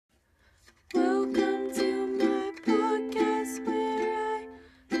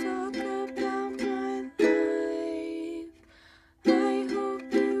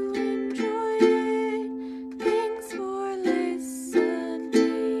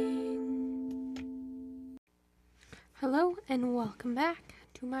and welcome back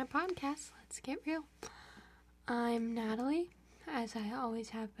to my podcast, Let's Get Real. I'm Natalie, as I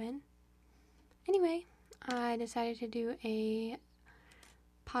always have been. Anyway, I decided to do a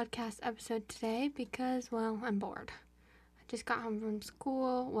podcast episode today because, I'm bored. I just got home from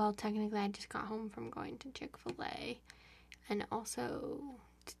school. Well, technically, I just got home from going to Chick-fil-A and also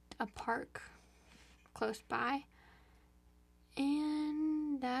a park close by.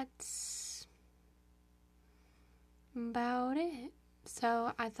 And that's about it.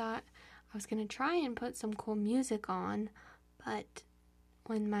 So I thought I was going to try and put some cool music on, but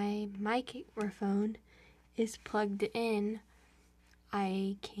when my microphone is plugged in,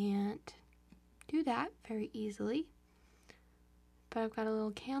 I can't do that very easily. But I've got a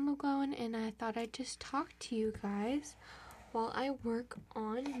little candle going, and I thought I'd just talk to you guys while I work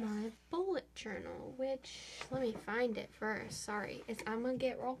on my bullet journal, which, let me find it first. Sorry, I'm going to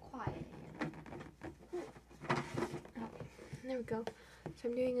get real quiet. There we go. So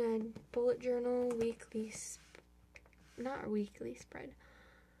I'm doing a bullet journal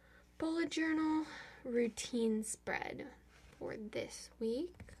bullet journal routine spread for this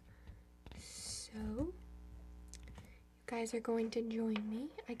week. So you guys are going to join me.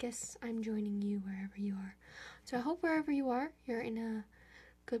 I guess I'm joining you wherever you are. So I hope wherever you are, you're in a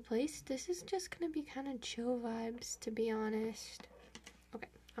good place. This is just going to be kind of chill vibes, to be honest. Okay,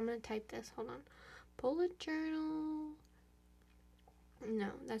 I'm going to type this. Hold on. Bullet journal. No,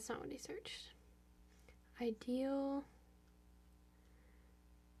 that's not what he searched. Ideal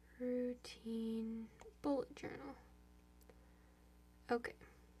routine bullet journal. Okay.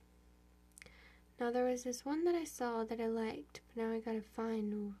 Now there was this one that I saw that I liked, but now I gotta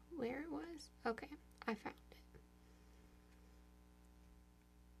find where it was. Okay, I found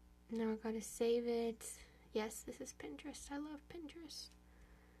it. Now I gotta save it. Yes, this is Pinterest. I love Pinterest.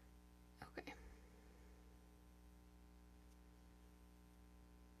 Okay.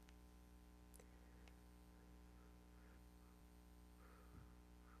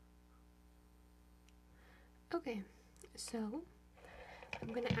 Okay, so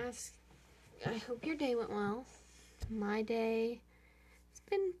I'm gonna ask, I hope your day went well. My day has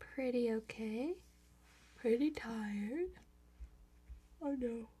been pretty okay. Pretty tired. I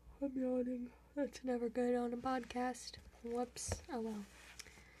know, I'm yawning. That's never good on a podcast. Whoops. Oh well.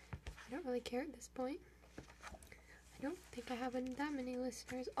 I don't really care at this point. I don't think I have that many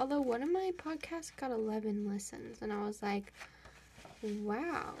listeners. Although one of my podcasts got 11 listens, and I was like,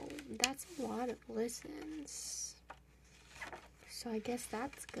 wow, that's a lot of listens. So I guess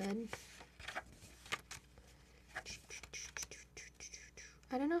that's good.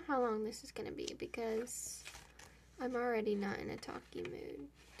 I don't know how long this is going to be because I'm already not in a talky mood.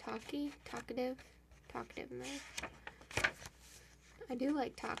 Talkative mood. I do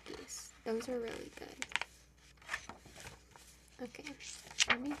like talkies. Those are really good. Okay,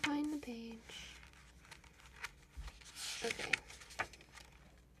 let me find the page. Okay.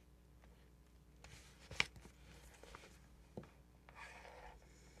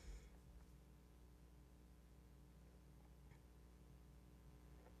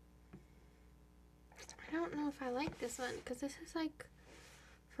 I don't know if I like this one, because this is like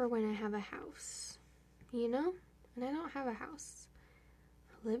for when I have a house, you know? And I don't have a house.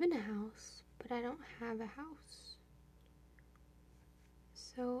 I live in a house, but I don't have a house.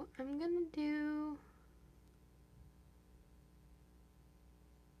 So I'm gonna do...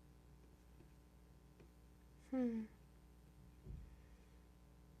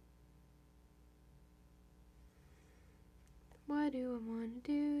 What do I want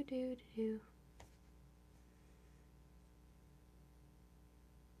to do?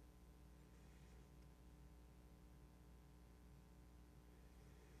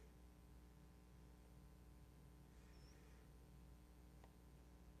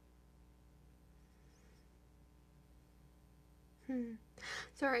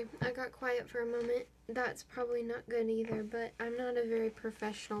 Sorry, I got quiet for a moment. That's probably not good either, but I'm not a very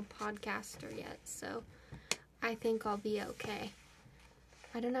professional podcaster yet, so I think I'll be okay.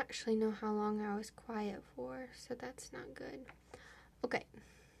 I don't actually know how long I was quiet for, so that's not good. Okay.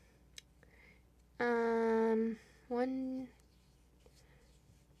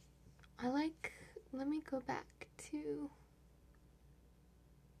 Let me go back to,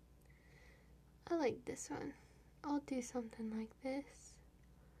 I like this one. I'll do something like this.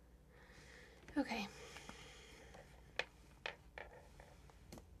 Okay.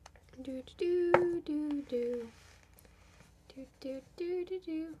 Do.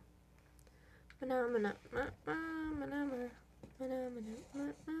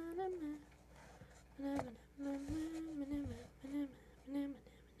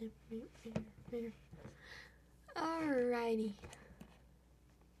 Alrighty.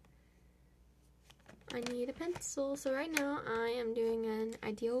 I need a pencil. So right now I am doing an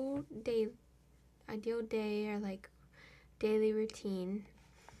ideal day or like daily routine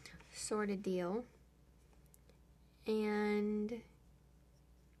sort of deal. And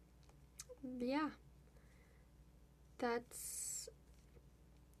yeah, that's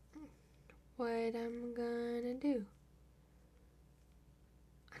what I'm gonna do.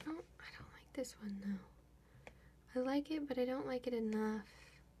 I don't like this one though. I like it, but I don't like it enough.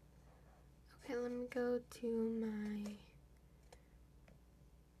 Okay, let me go to my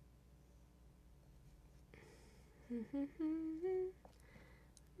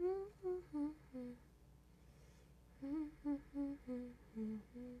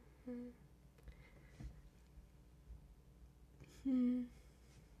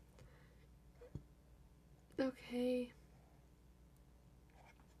okay.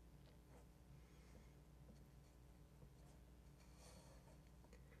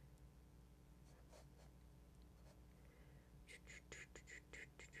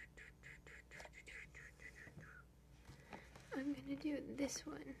 I'm gonna do this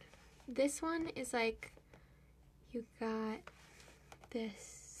one. This one is like, you got this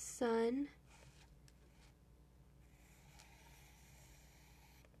sun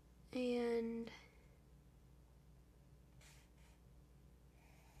and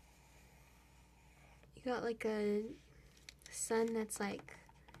you got like a sun that's like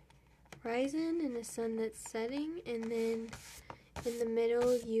rising and a sun that's setting, and then in the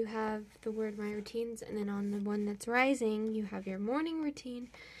middle you have the word my routines, and then on the one that's rising you have your morning routine,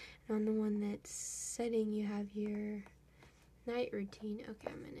 and on the one that's setting you have your night routine. Okay,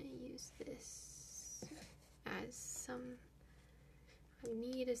 I'm gonna use this as some, I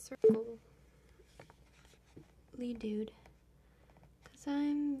need a circle dude, because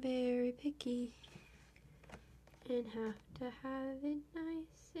I'm very picky and have to have it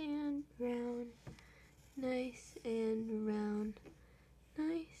nice and round, nice and round,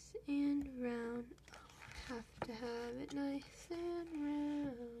 nice and round. Oh, have to have it nice and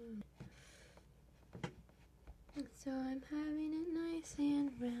round. So I'm having it nice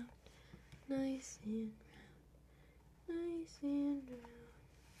and round, nice and round, nice and round.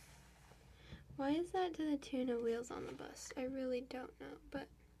 Why is that to the tune of Wheels on the Bus? I really don't know, but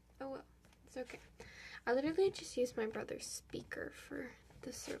oh well, it's okay. I literally just used my brother's speaker for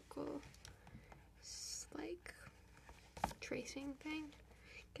the circle, like, tracing thing.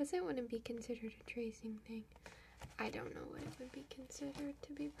 Guess it wouldn't be considered a tracing thing. I don't know what it would be considered,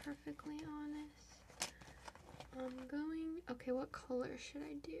 to be perfectly honest. I'm going, okay, what color should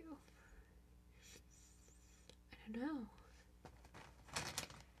I do? I don't know.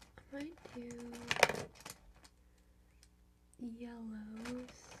 I might do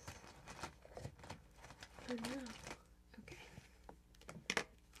yellows. I don't know. Okay.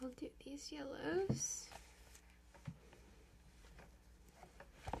 I'll do these yellows.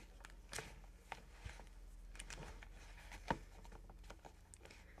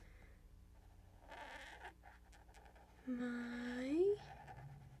 My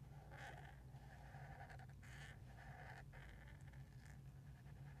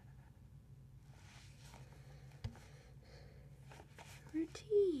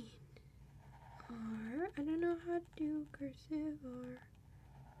routine, or I don't know how to do cursive, or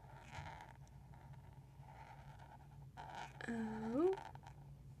O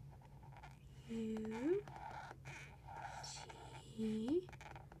U T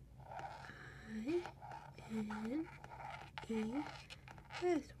I N E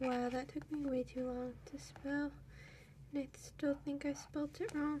S. Wow, that took me way too long to spell, and I still think I spelled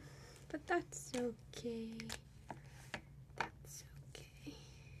it wrong, but that's okay. That's okay.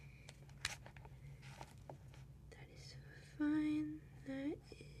 That is fine. That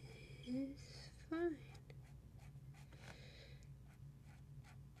is fine.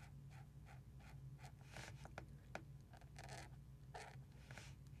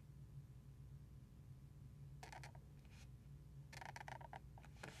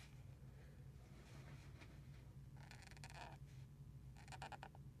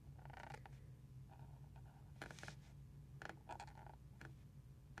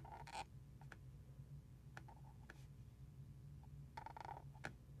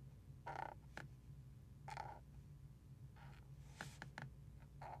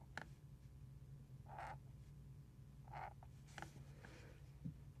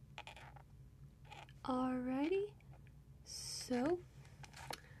 Alrighty, so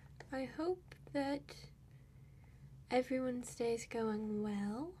I hope that everyone's day is going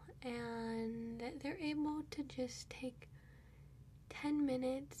well and that they're able to just take 10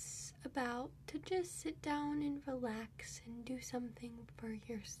 minutes about to just sit down and relax and do something for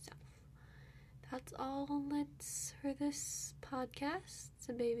yourself. That's all it's for this podcast. It's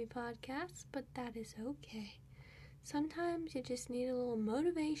a baby podcast, but that is okay. Sometimes you just need a little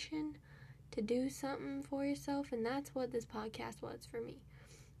motivation to do something for yourself, and that's what this podcast was for me.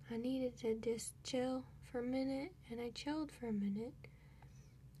 I needed to just chill for a minute, and I chilled for a minute.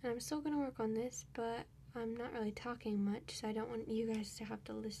 And I'm still going to work on this, but I'm not really talking much, so I don't want you guys to have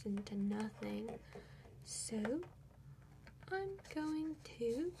to listen to nothing. So, I'm going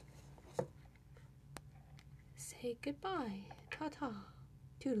to say goodbye. Ta-ta.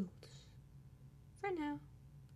 Toodles. For now.